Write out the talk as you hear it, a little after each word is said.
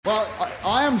Well,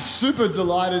 I am super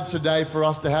delighted today for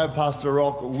us to have Pastor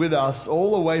Rock with us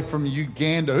all the way from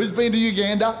Uganda. Who's been to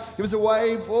Uganda? Give us a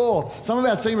wave. Oh, some of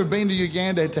our team have been to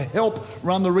Uganda to help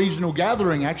run the regional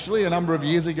gathering, actually, a number of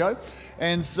years ago.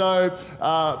 And so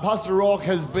Pastor Rock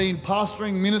has been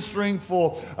pastoring, ministering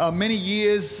for many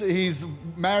years. He's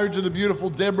married to the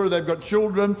beautiful Deborah. They've got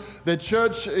children. Their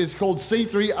church is called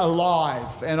C3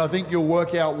 Alive, and I think you'll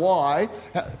work out why.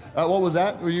 What was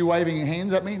that? Were you waving your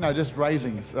hands at me? No, just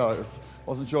raising. So I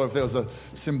wasn't sure if there was a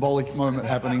symbolic moment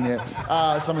happening there.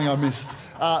 Something I missed.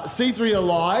 C3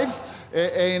 Alive.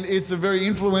 And it's a very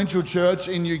influential church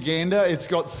in Uganda. It's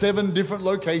got 7 different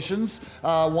locations,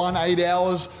 one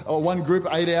group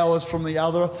 8 hours from the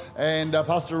other. And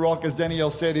Pastor Rock, as Danielle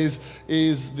said,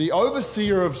 is the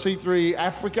overseer of C3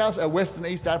 Africa, West and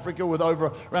East Africa, with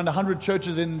around 100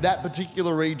 churches in that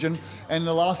particular region. And in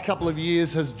the last couple of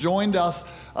years has joined us.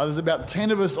 There's about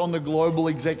 10 of us on the global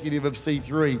executive of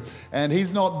C3. And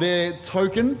he's not there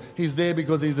token. He's there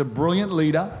because he's a brilliant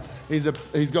leader.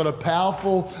 He's got a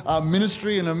powerful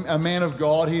ministry and a man of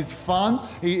God. He's fun.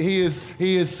 He is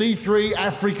C3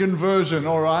 African version,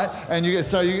 all right? And you're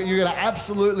going to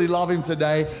absolutely love him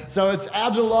today. So it's our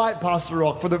delight, Pastor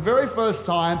Rock, for the very first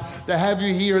time to have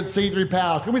you here at C3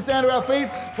 Powers. Can we stand to our feet,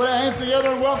 put our hands together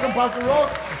and welcome Pastor Rock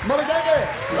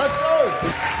Mutegheki. Let's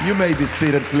go. You may be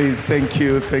seated, please. Thank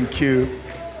you. Thank you.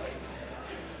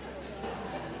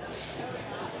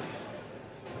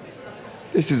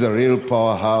 This is a real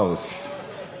powerhouse.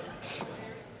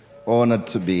 Honored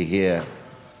to be here.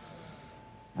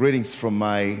 Greetings from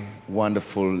my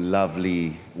wonderful,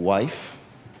 lovely wife,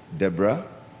 Deborah.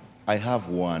 I have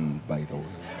one, by the way.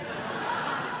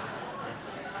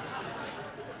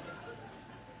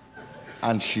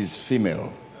 And she's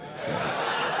female. So.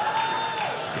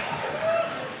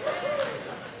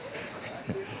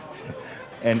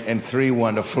 and 3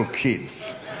 wonderful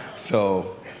kids.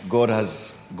 So God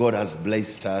has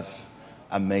blessed us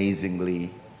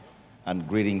amazingly. And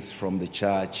greetings from the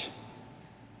church.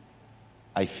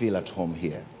 I feel at home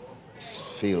here.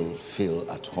 Feel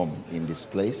at home in this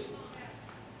place.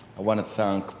 I want to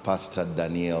thank Pastor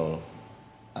Daniel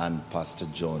and Pastor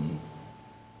John,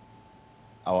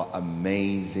 our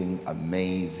amazing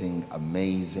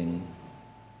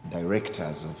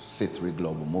directors of C3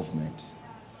 Global Movement.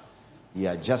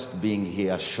 Yeah, just being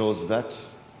here shows that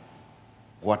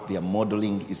what they are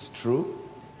modeling is true.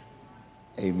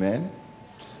 Amen.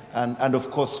 And of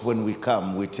course, when we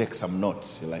come, we take some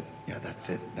notes. You're like, yeah, that's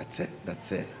it.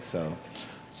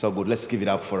 So good. Let's give it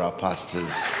up for our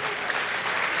pastors.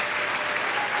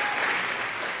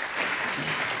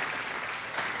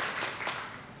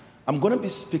 I'm going to be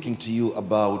speaking to you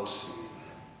about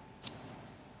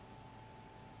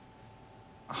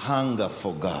hunger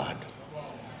for God.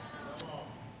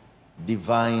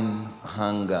 Divine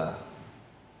hunger.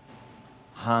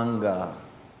 Hunger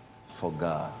for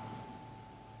God.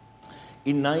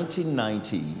 In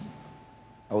 1990,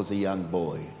 I was a young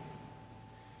boy.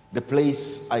 The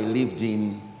place I lived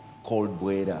in, called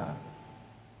Bwera,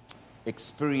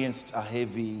 experienced a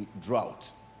heavy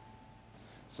drought.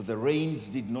 So the rains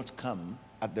did not come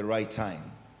at the right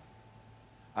time.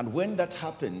 And when that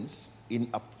happens in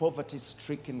a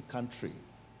poverty-stricken country,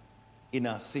 in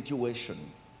a situation,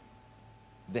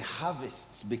 the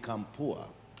harvests become poor.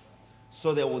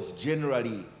 So there was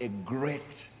generally a great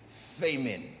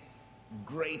famine.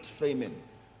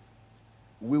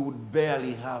 We would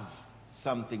barely have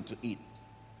something to eat.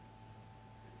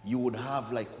 You would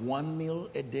have like 1 meal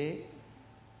a day,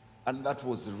 and that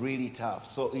was really tough.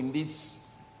 So in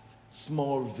this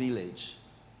small village,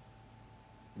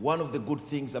 one of the good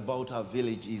things about our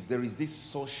village is there is this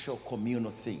social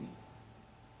communal thing.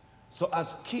 So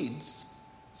as kids,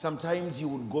 sometimes you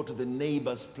would go to the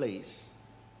neighbor's place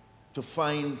to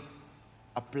find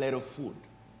a plate of food.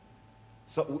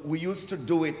 So we used to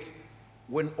do it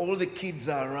when all the kids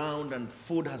are around and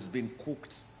food has been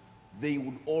cooked. They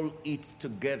would all eat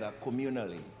together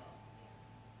communally.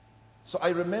 So I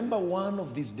remember one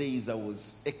of these days I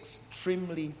was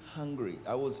extremely hungry.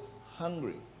 I was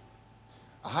hungry.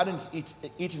 I hadn't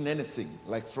eaten anything,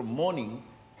 like from morning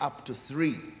up to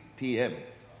 3 p.m.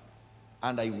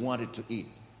 And I wanted to eat.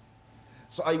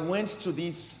 So I went to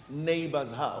this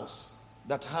neighbor's house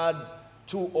that had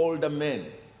 2 older men.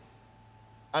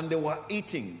 And they were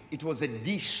eating. It was a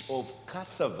dish of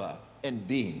cassava and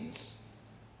beans.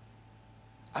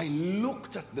 I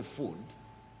looked at the food,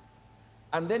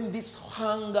 and then this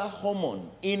hunger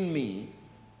hormone in me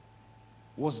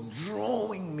was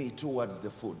drawing me towards the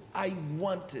food. I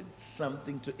wanted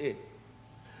something to eat.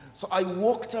 So I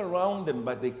walked around them,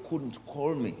 but they couldn't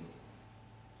call me.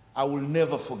 I will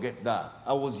never forget that.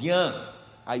 I was young.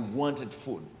 I wanted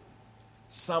food.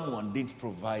 Someone didn't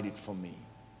provide it for me.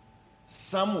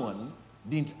 Someone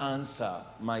didn't answer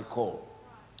my call.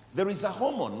 There is a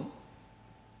hormone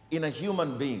in a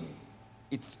human being.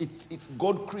 It's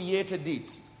God created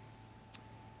it.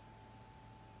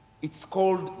 It's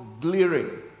called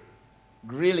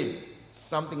Ghrelin,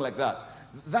 something like that.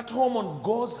 That hormone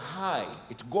goes high,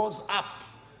 it goes up.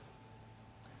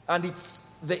 And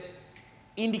it's the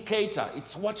indicator,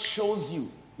 it's what shows you.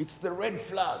 It's the red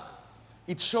flag.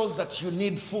 It shows that you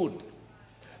need food.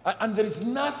 And there is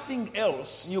nothing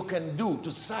else you can do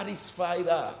to satisfy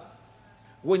that.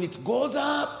 When it goes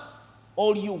up,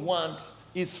 all you want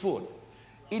is food.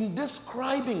 In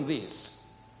describing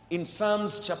this, in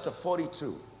Psalms chapter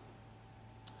 42,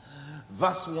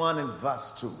 verse 1 and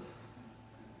verse 2,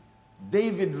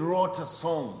 David wrote a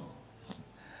song.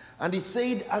 And he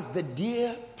said, as the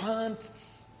deer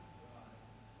pants,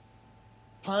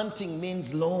 panting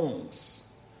means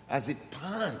longs, as it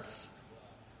pants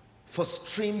for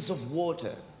streams of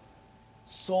water,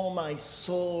 so my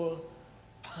soul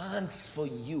pants for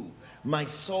you. My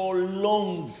soul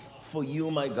longs for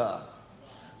you, my God.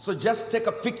 So just take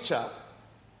a picture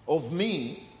of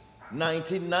me,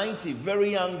 1990,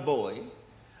 very young boy.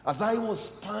 As I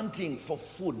was panting for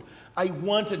food, I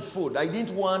wanted food. I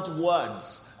didn't want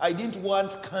words. I didn't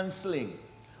want counseling.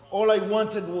 All I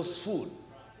wanted was food.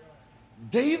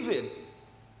 David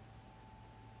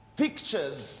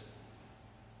pictures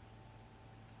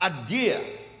a deer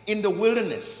in the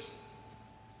wilderness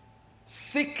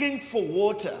seeking for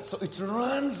water. So it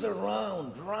runs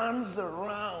around.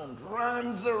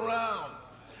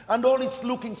 And all it's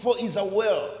looking for is a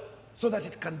well so that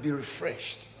it can be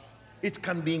refreshed. It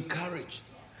can be encouraged.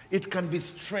 It can be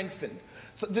strengthened.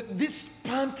 So this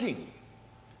panting,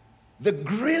 the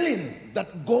grilling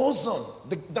that goes on,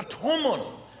 that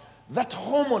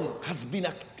hormone has been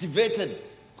activated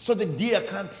so the deer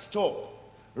can't stop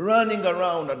running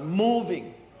around and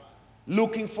moving,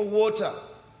 looking for water.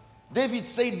 David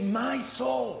said, my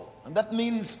soul, and that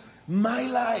means my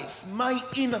life, my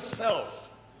inner self,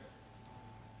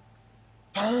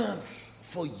 pants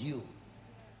for you,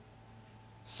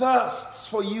 thirsts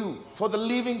for you, for the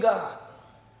living God.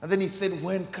 And then he said,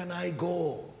 when can I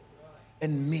go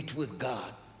and meet with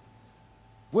God?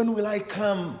 When will I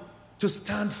come to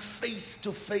stand face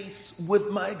to face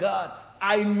with my God?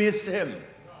 I miss him.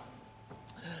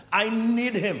 I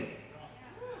need him.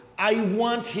 I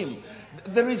want him.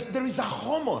 There is a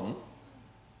hormone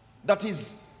that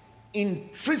is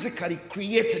intrinsically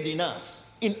created in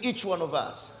us, in each one of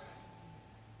us.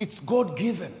 It's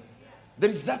God-given. There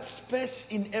is that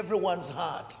space in everyone's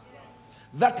heart,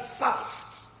 that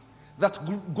thirst that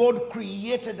God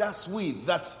created us with,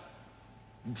 that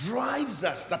drives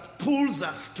us, that pulls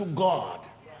us to God.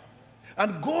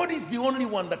 And God is the only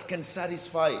one that can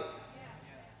satisfy it.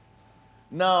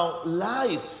 Now,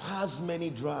 life has many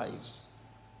drives.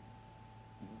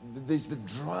 There's the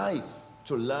drive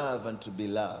to love and to be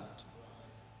loved.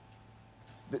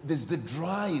 There's the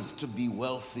drive to be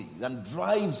wealthy, and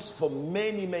drives for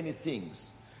many, many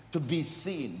things. To be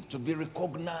seen, to be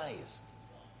recognized.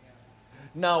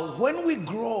 Now, when we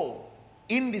grow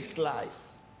in this life,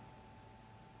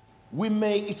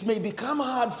 it may become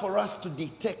hard for us to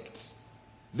detect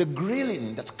the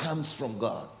grilling that comes from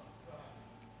God.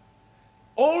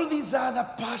 All these other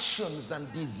passions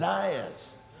and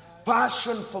desires,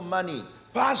 passion for money,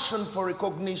 passion for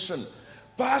recognition,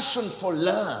 passion for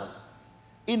love,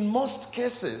 in most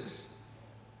cases,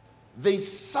 they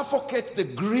suffocate the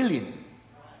grilling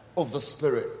of the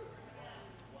Spirit.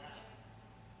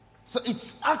 So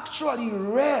it's actually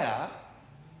rare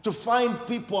to find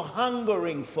people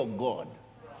hungering for God.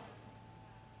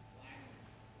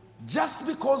 Just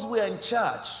because we are in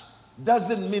church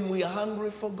doesn't mean we are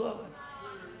hungry for God.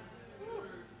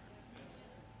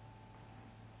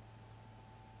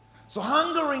 So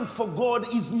hungering for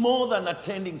God is more than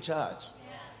attending church.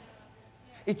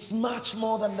 It's much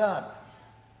more than that.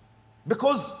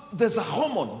 Because there's a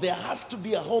hormone. There has to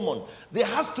be a hormone. There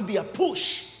has to be a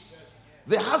push.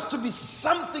 There has to be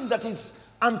something that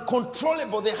is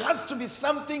uncontrollable. There has to be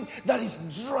something that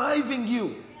is driving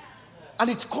you. And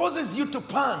it causes you to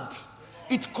pant.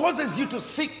 It causes you to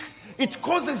seek. It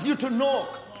causes you to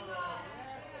knock.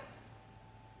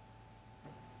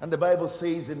 And the Bible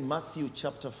says in Matthew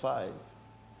chapter 5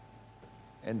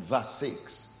 and verse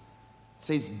 6, it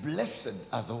says,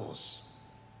 blessed are those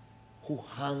who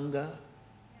hunger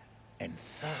and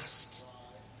thirst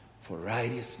for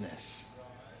righteousness.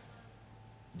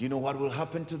 Do you know what will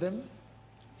happen to them?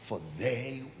 For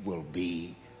they will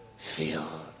be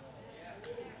filled.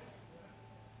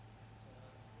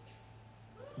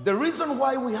 The reason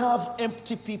why we have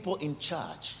empty people in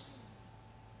church,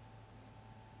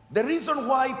 the reason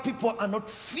why people are not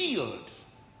filled,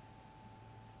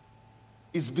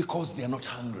 is because they are not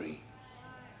hungry.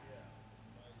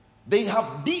 They have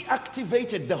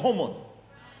deactivated the hormone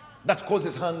that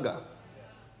causes hunger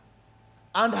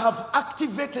and have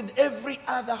activated every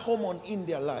other hormone in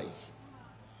their life.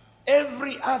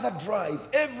 Every other drive,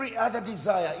 every other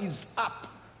desire is up.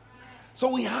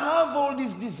 So we have all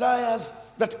these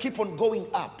desires that keep on going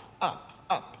up, up,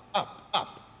 up, up,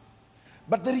 up.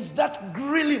 But there is that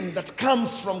Ghrelin that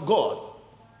comes from God,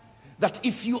 that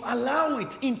if you allow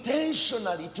it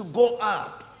intentionally to go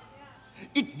up,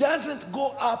 it doesn't go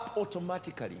up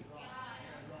automatically.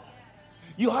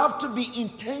 You have to be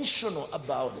intentional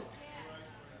about it.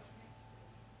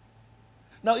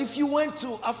 Now, if you went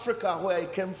to Africa, where I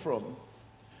came from,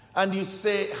 and you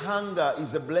say hunger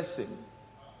is a blessing,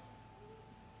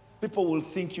 people will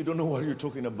think you don't know what you're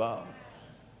talking about.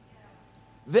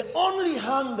 The only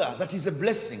hunger that is a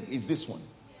blessing is this one.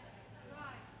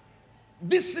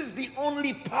 This is the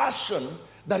only passion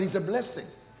that is a blessing.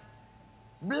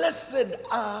 Blessed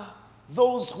are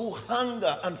those who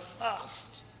hunger and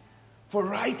thirst for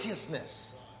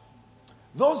righteousness.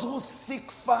 Those who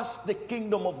seek first the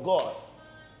kingdom of God,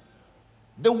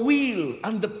 the will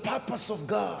and the purpose of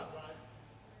God.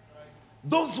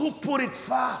 Those who put it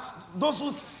first, those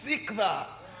who seek that,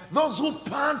 those who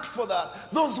pant for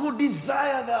that, those who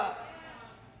desire that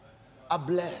are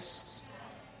blessed.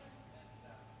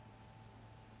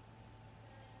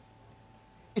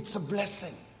 It's a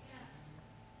blessing.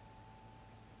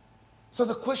 So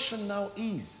the question now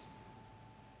is,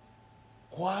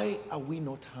 why are we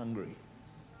not hungry?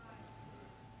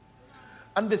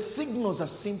 And the signals are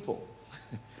simple.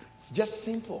 It's just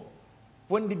simple.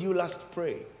 When did you last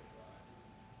pray?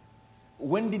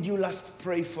 When did you last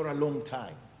pray for a long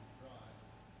time?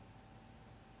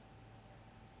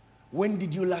 When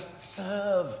did you last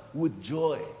serve with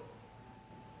joy?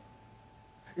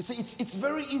 You see, it's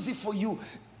very easy for you,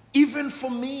 even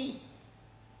for me.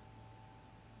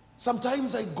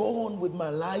 Sometimes I go on with my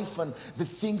life and the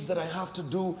things that I have to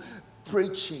do,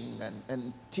 preaching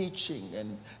and teaching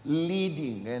and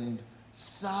leading and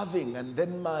serving, and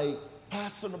then my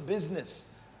personal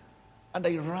business. And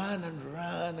I run and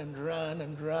run and run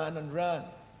and run and run.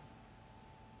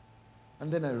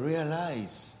 And then I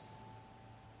realize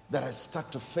that I start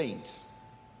to faint.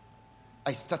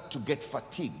 I start to get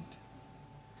fatigued.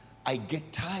 I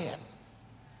get tired.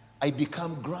 I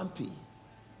become grumpy.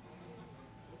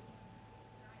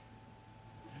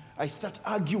 I start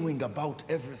arguing about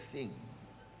everything.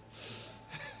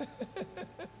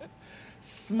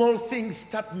 Small things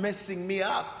start messing me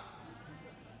up.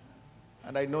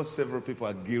 And I know several people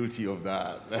are guilty of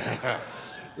that.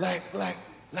 like,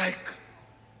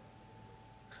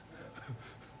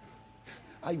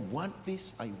 I want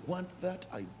this, I want that,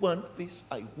 I want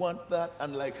this, I want that,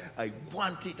 and like, I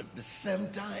want it at the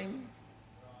same time.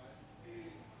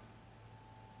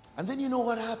 And then you know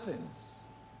what happens?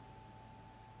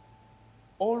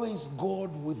 Always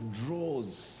God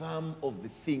withdraws some of the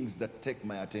things that take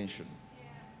my attention.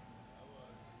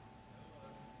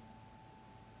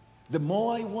 The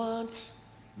more I want,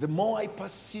 the more I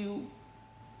pursue,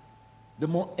 the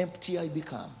more empty I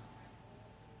become.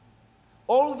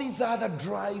 All these other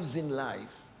drives in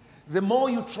life, the more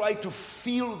you try to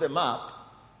fill them up,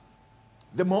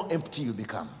 the more empty you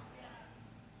become.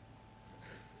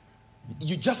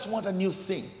 You just want a new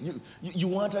thing. You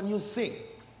want a new thing.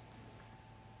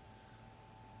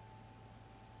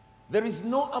 There is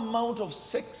no amount of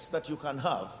sex that you can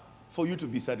have for you to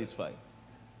be satisfied.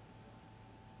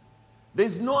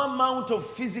 There's no amount of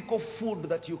physical food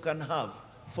that you can have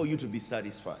for you to be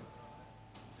satisfied.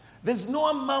 There's no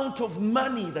amount of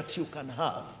money that you can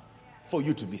have for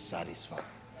you to be satisfied.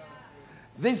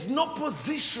 There's no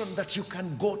position that you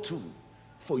can go to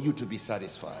for you to be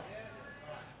satisfied.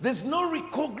 There's no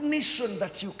recognition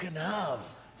that you can have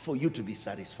for you to be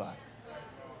satisfied.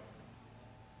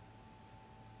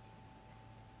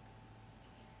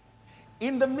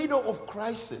 In the middle of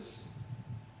crisis,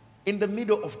 in the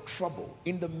middle of trouble,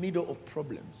 in the middle of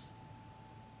problems,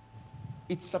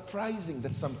 it's surprising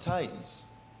that sometimes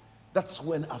that's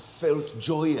when I felt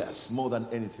joyous more than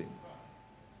anything.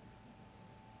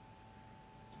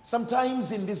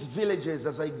 Sometimes in these villages,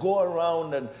 as I go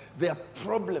around and there are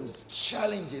problems,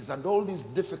 challenges, and all these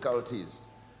difficulties,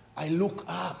 I look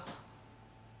up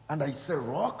and I say,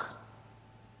 Rock,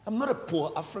 I'm not a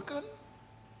poor African.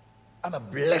 I'm a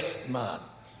blessed man.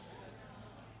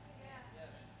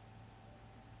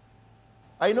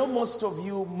 I know most of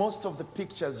you, most of the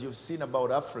pictures you've seen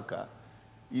about Africa,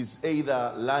 is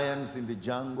either lions in the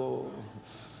jungle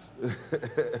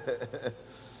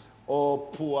or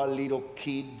poor little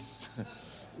kids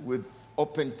with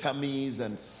open tummies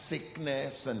and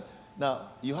sickness. And now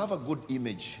you have a good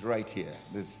image right here.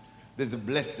 There's a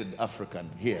blessed African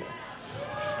here,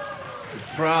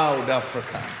 a proud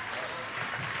African.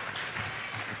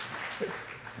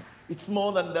 It's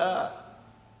more than that.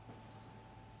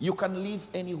 You can live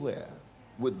anywhere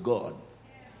with God.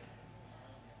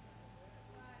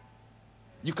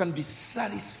 You can be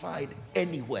satisfied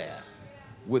anywhere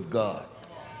with God.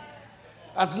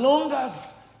 As long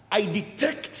as I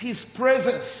detect His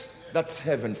presence, that's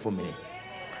heaven for me.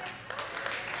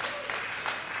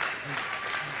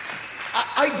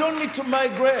 I don't need to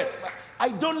migrate. I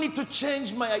don't need to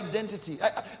change my identity.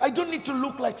 I don't need to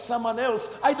look like someone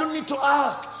else. I don't need to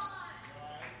act.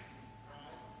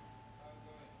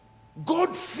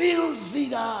 God fills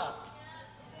it up.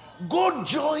 God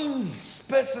joins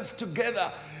spaces together.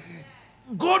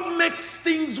 God makes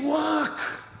things work.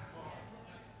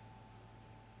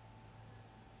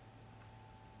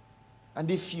 And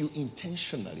if you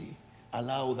intentionally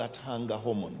allow that hunger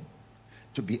hormone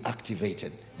to be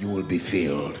activated, you will be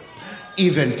filled.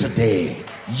 Even today,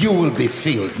 you will be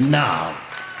filled now.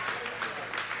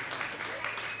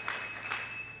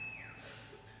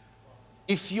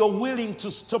 If you're willing to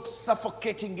stop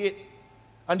suffocating it,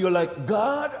 and you're like,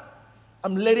 God,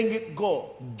 I'm letting it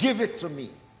go. Give it to me.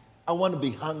 I want to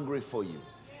be hungry for you.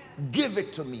 Give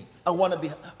it to me.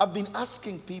 I've been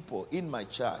asking people in my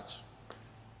church.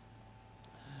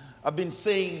 I've been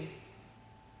saying,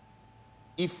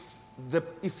 if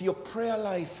your prayer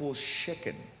life was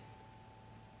shaken,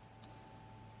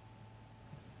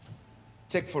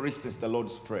 take for instance the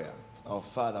Lord's Prayer. Our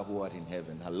Father who art in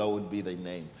heaven, hallowed be thy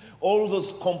name. All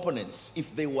those components,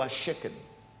 if they were shaken,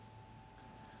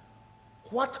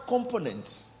 what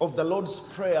component of the Lord's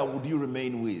Prayer would you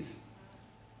remain with?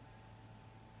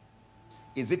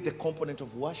 Is it the component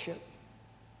of worship?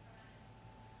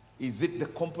 Is it the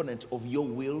component of your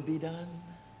will be done?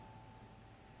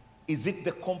 Is it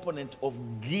the component of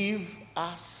give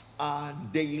us our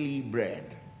daily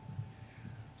bread?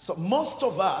 So most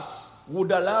of us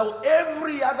would allow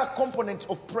every other component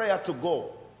of prayer to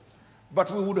go, but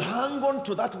we would hang on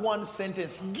to that one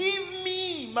sentence, give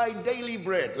me my daily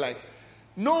bread. Like,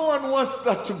 no one wants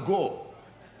that to go.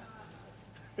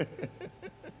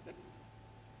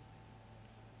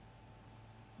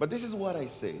 But this is what I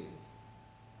say.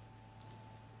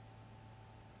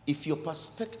 If your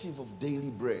perspective of daily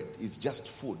bread is just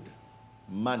food,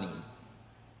 money,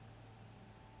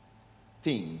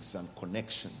 things and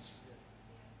connections,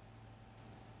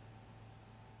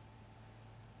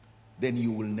 then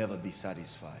you will never be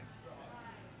satisfied.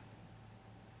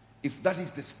 If that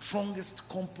is the strongest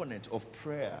component of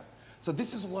prayer. So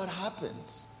this is what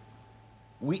happens.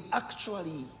 We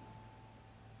actually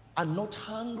are not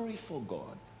hungry for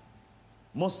God.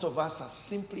 Most of us are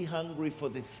simply hungry for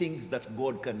the things that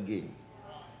God can give.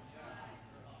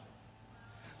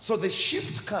 So the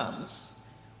shift comes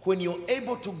when you're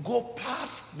able to go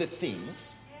past the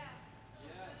things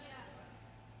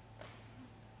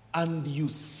and you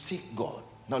seek God.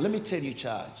 Now let me tell you,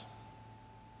 church,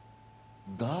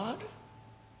 God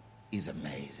is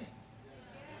amazing.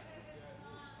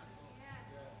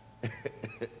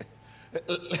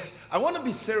 I want to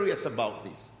be serious about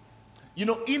this. You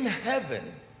know, in heaven,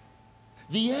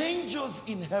 the angels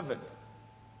in heaven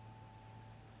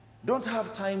don't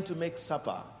have time to make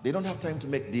supper. They don't have time to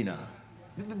make dinner.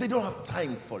 They don't have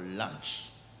time for lunch.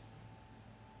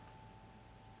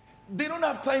 They don't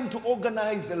have time to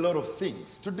organize a lot of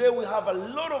things. Today we have a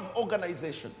lot of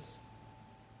organizations.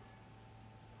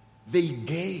 They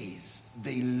gaze,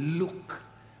 they look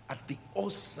at the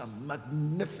awesome,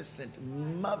 magnificent,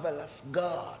 marvelous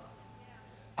God,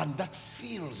 and that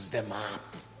fills them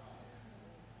up.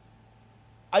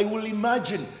 I will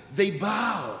imagine they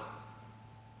bow,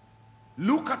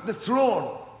 look at the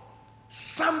throne,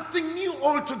 something new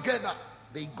altogether.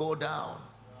 They go down.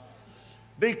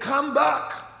 They come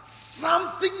back,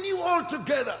 something new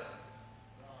altogether.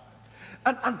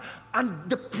 And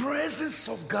the presence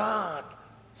of God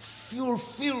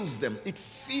fills them. It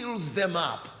fills them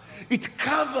up. It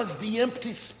covers the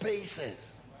empty spaces.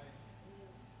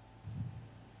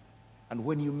 And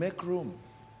when you make room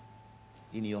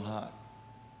in your heart,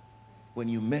 when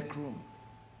you make room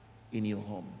in your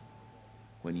home,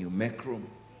 when you make room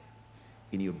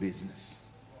in your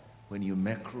business, when you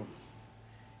make room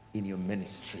in your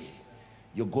ministry,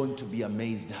 you're going to be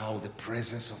amazed how the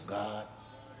presence of God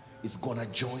is going to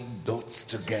join dots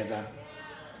together.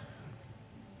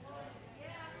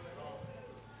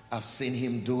 I've seen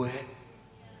him do it.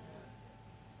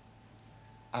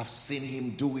 I've seen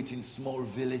him do it in small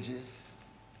villages.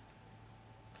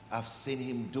 I've seen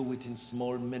him do it in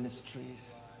small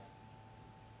ministries.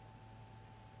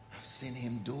 I've seen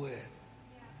him do it.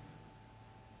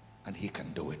 And he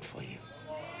can do it for you.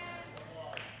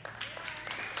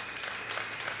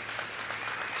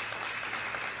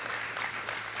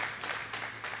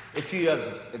 A few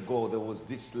years ago, there was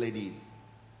this lady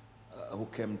who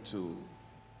came to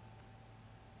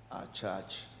our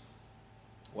church,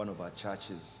 one of our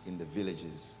churches in the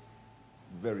villages.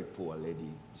 Very poor lady,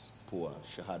 poor.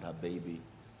 She had her baby,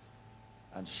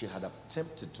 and she had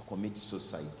attempted to commit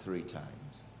suicide 3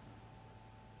 times.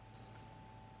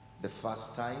 The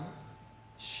first time,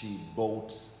 she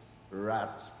bought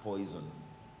rat poison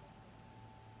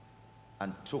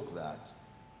and took that.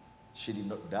 She did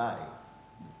not die.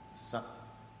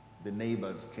 The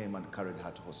neighbors came and carried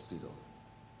her to hospital.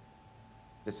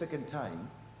 The second time,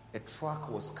 a truck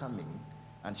was coming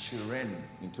and she ran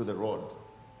into the road,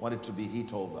 wanted to be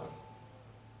hit over.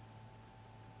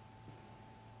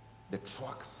 The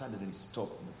truck suddenly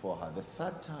stopped before her. The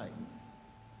third time,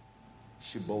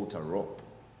 she bought a rope.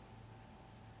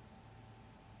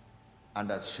 And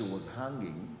as she was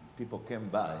hanging, people came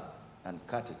by and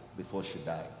cut it before she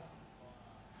died.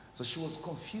 So she was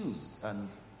confused and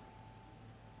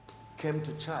came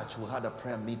to church. We had a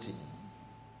prayer meeting.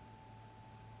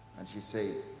 And she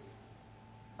said,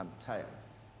 I'm tired.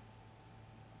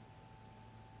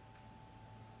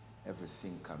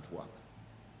 Everything can't work.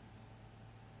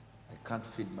 I can't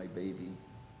feed my baby.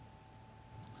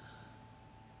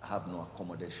 I have no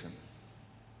accommodation.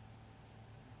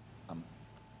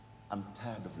 I'm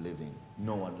tired of living.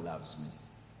 No one loves me.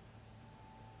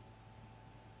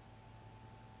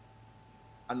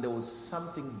 And there was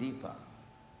something deeper.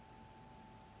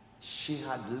 She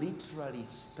had literally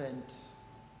spent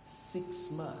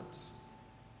 6 months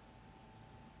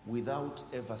without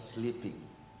ever sleeping.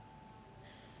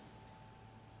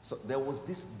 So there was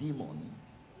this demon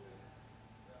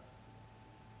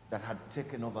that had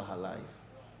taken over her life.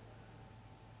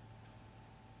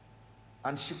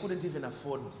 And she couldn't even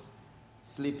afford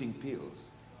sleeping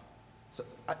pills. So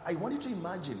I want you to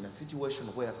imagine a situation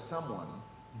where someone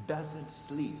doesn't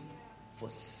sleep for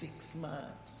 6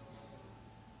 months.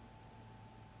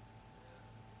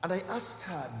 And I asked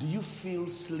her, do you feel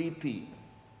sleepy?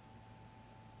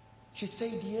 She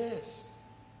said, yes.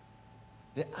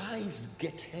 The eyes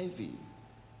get heavy,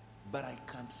 but I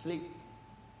can't sleep.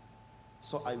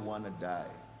 So I want to die.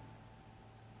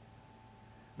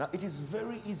 Now, it is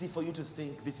very easy for you to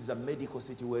think this is a medical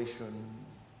situation,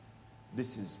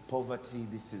 this is poverty,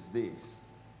 this is this.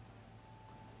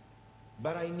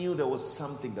 But I knew there was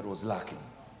something that was lacking.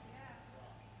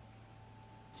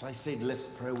 So I said,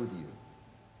 let's pray with you.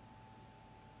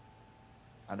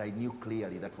 And I knew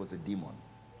clearly that was a demon.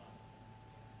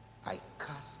 I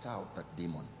cast out that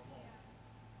demon.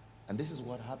 And this is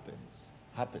what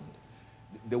happened.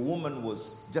 The woman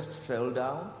just fell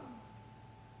down.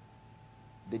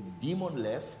 The demon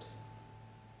left.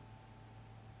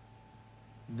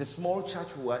 The small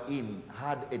church we were in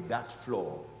had a dirt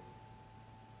floor.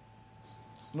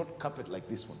 It's not carpet like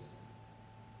this one.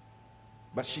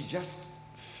 But she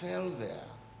just fell there.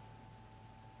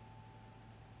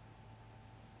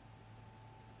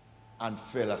 And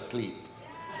fell asleep.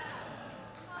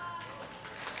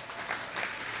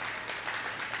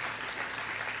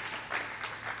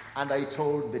 And I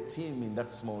told the team in that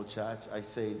small church, I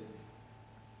said,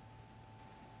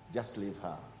 just leave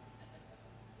her.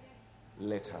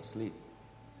 Let her sleep.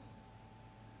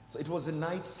 So it was a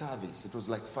night service. It was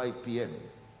like 5 p.m.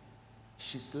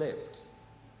 She slept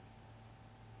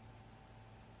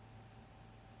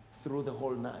through the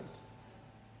whole night.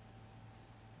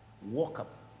 Woke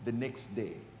up the next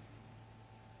day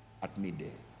at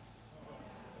midday.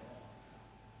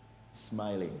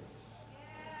 Smiling.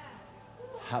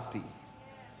 Happy.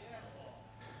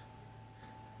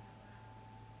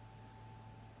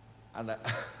 And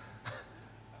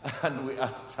we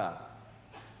asked her,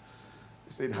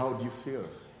 we said, how do you feel?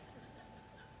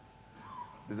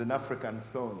 There's an African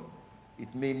song.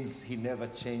 It means he never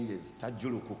changes.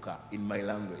 Tajulukuka in my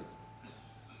language.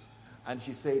 And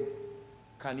she said,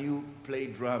 can you play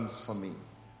drums for me?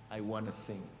 I want to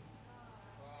sing.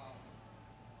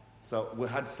 So we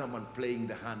had someone playing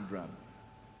the hand drum.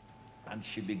 And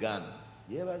she began.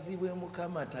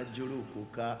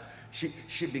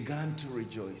 She began to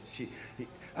rejoice.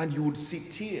 And you would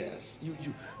see tears.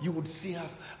 You would see her.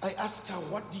 I asked her,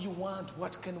 what do you want?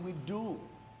 What can we do?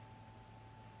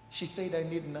 She said, I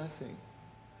need nothing.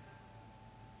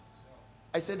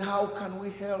 I said, how can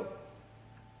we help?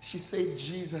 She said,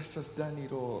 Jesus has done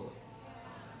it all.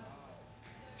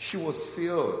 She was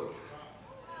filled.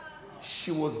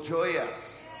 She was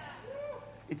joyous.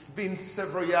 It's been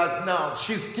several years now.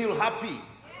 She's still happy.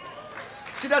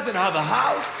 She doesn't have a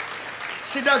house.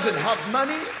 She doesn't have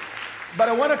money. But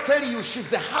I want to tell you, she's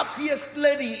the happiest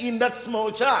lady in that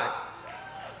small church.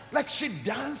 Like, she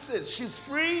dances. She's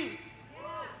free.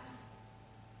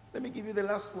 Let me give you the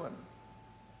last one.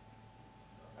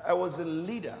 I was a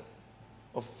leader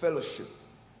of fellowship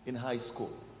in high school.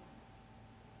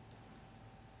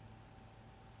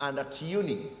 And at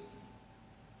uni,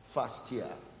 first year,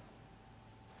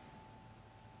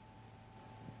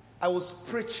 I was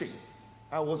preaching,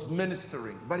 I was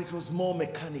ministering, but it was more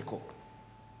mechanical.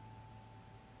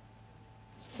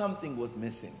 Something was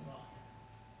missing.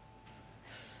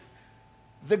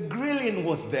 The Ghrelin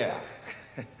was there,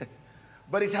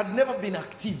 but it had never been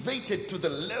activated to the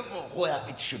level where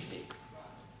it should be.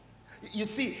 You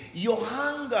see, your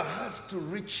hunger has to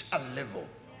reach a level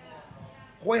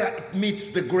where it meets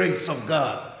the grace of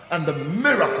God, and the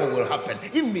miracle will happen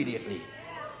immediately.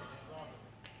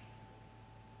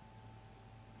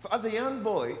 So as a young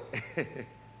boy,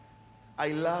 I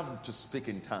loved to speak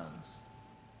in tongues.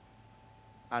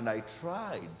 And I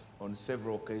tried on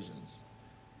several occasions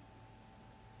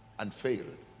and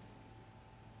failed.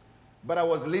 But I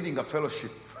was leading a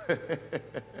fellowship.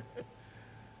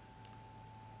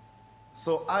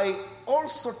 So I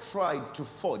also tried to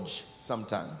forge some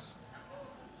tongues.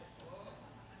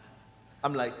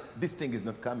 I'm like, this thing is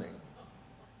not coming.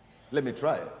 Let me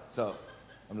try it. So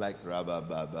I'm like, rabba,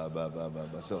 ba, ba, ba, ba, ba,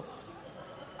 ba. So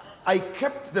I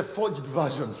kept the forged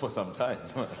version for some time.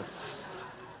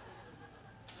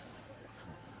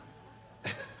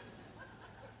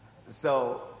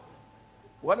 So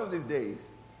one of these days,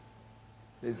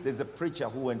 there's a preacher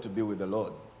who went to be with the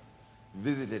Lord,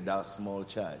 visited our small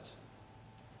church.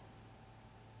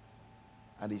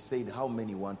 And he said, how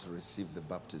many want to receive the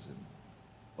baptism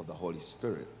of the Holy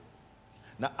Spirit?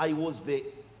 Now, I was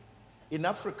in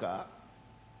Africa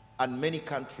and many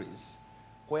countries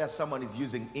where someone is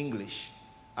using English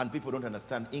and people don't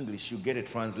understand English, you get a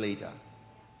translator.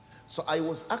 So I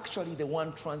was actually the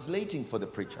one translating for the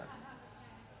preacher.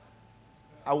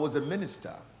 I was a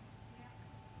minister.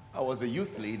 I was a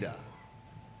youth leader.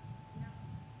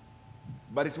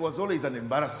 But it was always an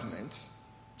embarrassment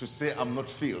to say I'm not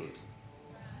filled.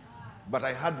 But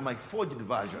I had my forged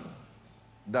version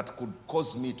that could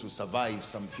cause me to survive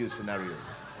some few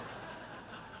scenarios.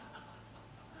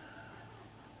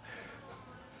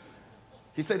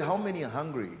 He said, how many are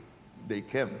hungry? They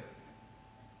came.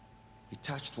 He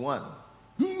touched one.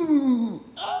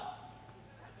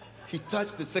 He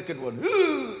touched the second one.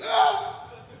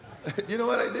 You know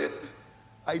what I did?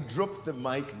 I dropped the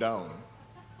mic down.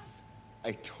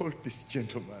 I told this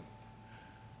gentleman,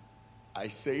 I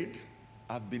said,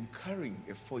 I've been carrying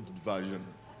a forged version.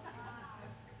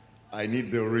 I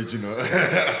need the original.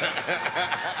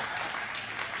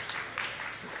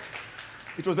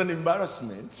 It was an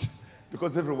embarrassment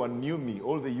because everyone knew me.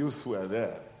 All the youths were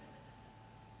there.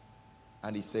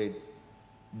 And he said,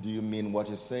 do you mean what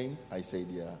you're saying? I said,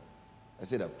 yeah. I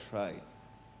said, I've tried.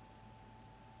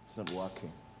 It's not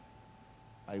working.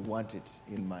 I want it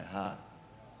in my heart.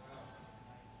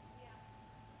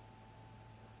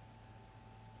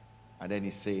 And then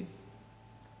he said,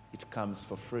 it comes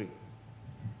for free.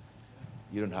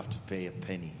 You don't have to pay a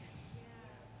penny.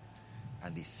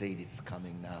 And he said, it's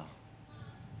coming now.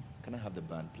 Can I have the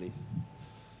band, please?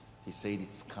 He said,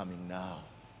 it's coming now.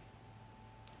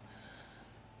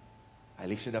 I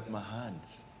lifted up my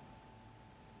hands.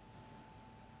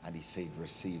 And he said,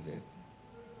 receive it.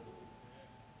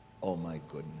 Oh my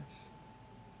goodness.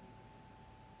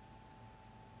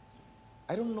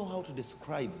 I don't know how to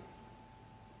describe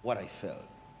what I felt.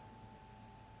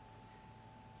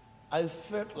 I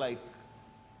felt like,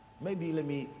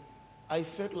 I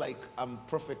felt like I'm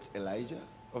Prophet Elijah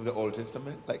of the Old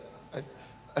Testament. Like,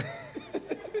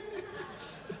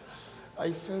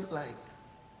 I felt like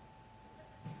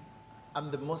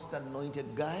I'm the most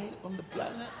anointed guy on the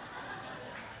planet.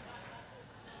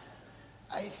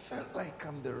 I felt like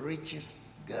I'm the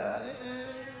richest guy.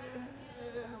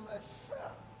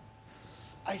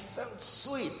 I felt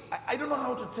sweet. I don't know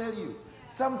how to tell you.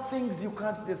 Some things you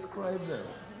can't describe them.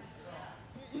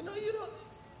 You know.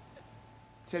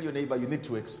 Tell your neighbor you need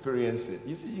to experience it.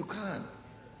 You see, you can't.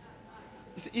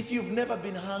 You see, if you've never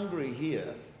been hungry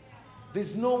here,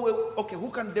 there's no way. Okay, who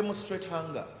can demonstrate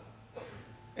hunger?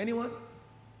 Anyone?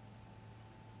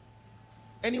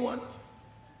 Anyone?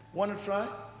 Want to try?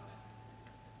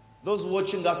 Those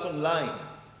watching us online,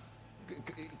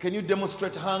 can you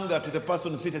demonstrate hunger to the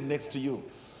person seated next to you?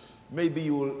 Maybe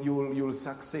you will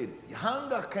succeed.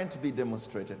 Hunger can't be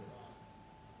demonstrated.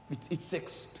 It's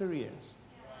experience.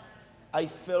 I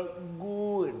felt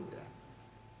good.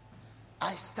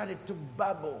 I started to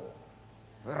babble.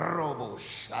 Robo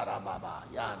sharababa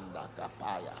yanda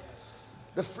kapaya.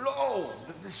 The flow.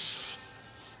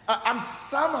 And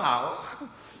somehow,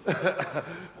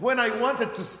 when I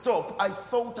wanted to stop, I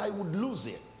thought I would lose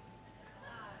it.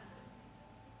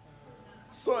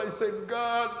 So I said,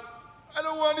 God, I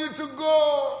don't want you to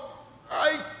go.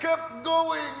 I kept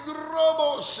going.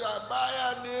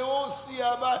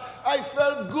 I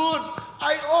felt good.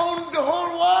 I owned the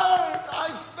whole world. I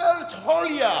felt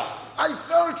holier. I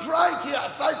felt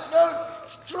righteous. I felt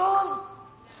strong.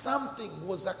 Something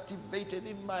was activated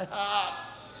in my heart.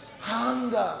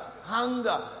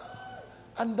 Hunger.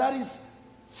 And that is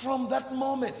from that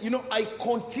moment. I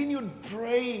continued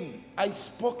praying. I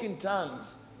spoke in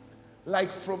tongues like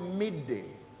from midday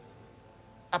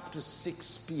up to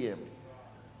 6 p.m.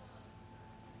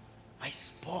 I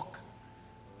spoke.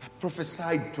 I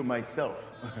prophesied to myself.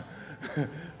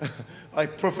 I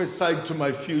prophesied to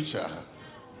my future.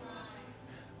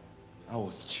 I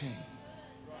was changed.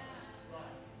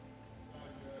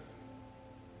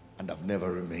 And I've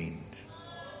never remained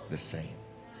the same.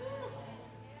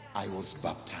 I was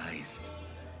baptized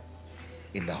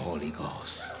in the Holy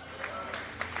Ghost.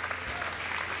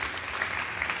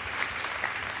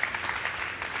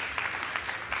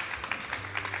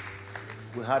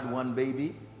 We had one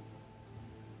baby.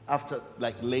 After,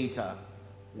 later,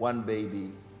 one baby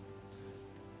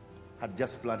had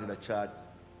just planted a church.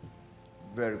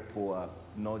 Very poor,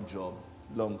 no job,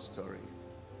 long story.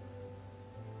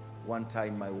 One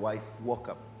time my wife woke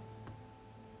up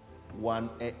 1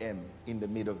 a.m. in the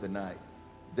middle of the night.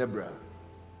 Deborah.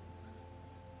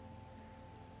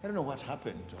 I don't know what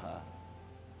happened to her.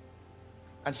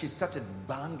 And she started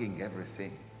banging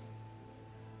everything.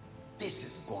 This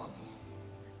is gone.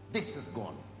 This is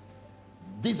gone.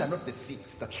 These are not the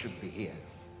seats that should be here.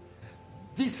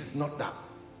 This is not that.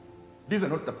 This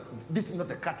is not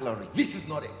the cutlery. This is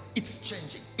not it. It's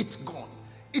changing. It's gone.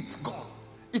 It's gone.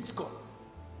 It's gone.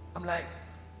 I'm like,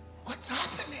 what's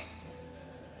happening?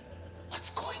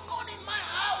 What's going on in my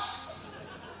house?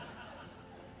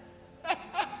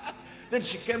 Then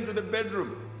she came to the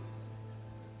bedroom,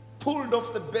 pulled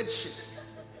off the bedsheet.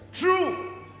 True.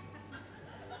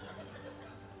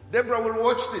 Deborah will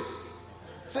watch this.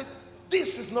 Say,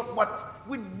 this is not what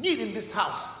we need in this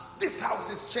house. This house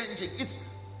is changing.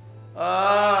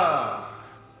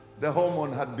 The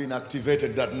hormone had been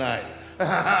activated that night.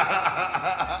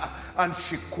 And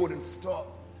she couldn't stop.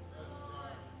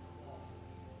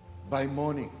 By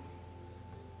morning,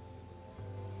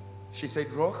 she said,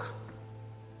 Rock,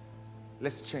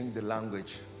 let's change the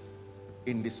language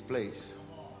in this place.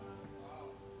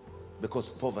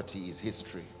 Because poverty is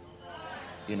history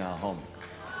in our home.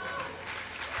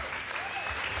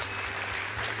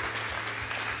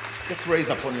 Let's raise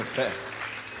up on your feet.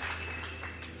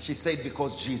 She said,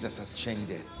 because Jesus has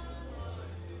changed it.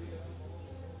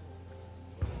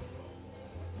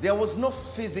 There was no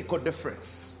physical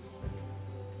difference,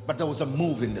 but there was a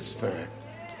move in the spirit.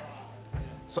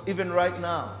 So even right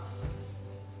now,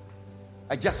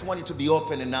 I just want you to be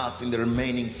open enough in the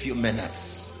remaining few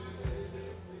minutes.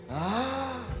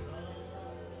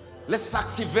 Let's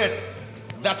activate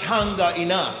that hunger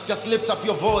in us. Just lift up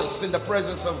your voice in the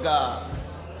presence of God.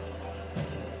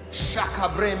 Shaka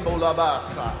Brembo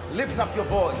Labasa. Lift up your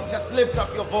voice. Just lift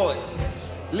up your voice.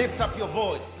 Lift up your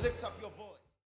voice. Lift up your voice.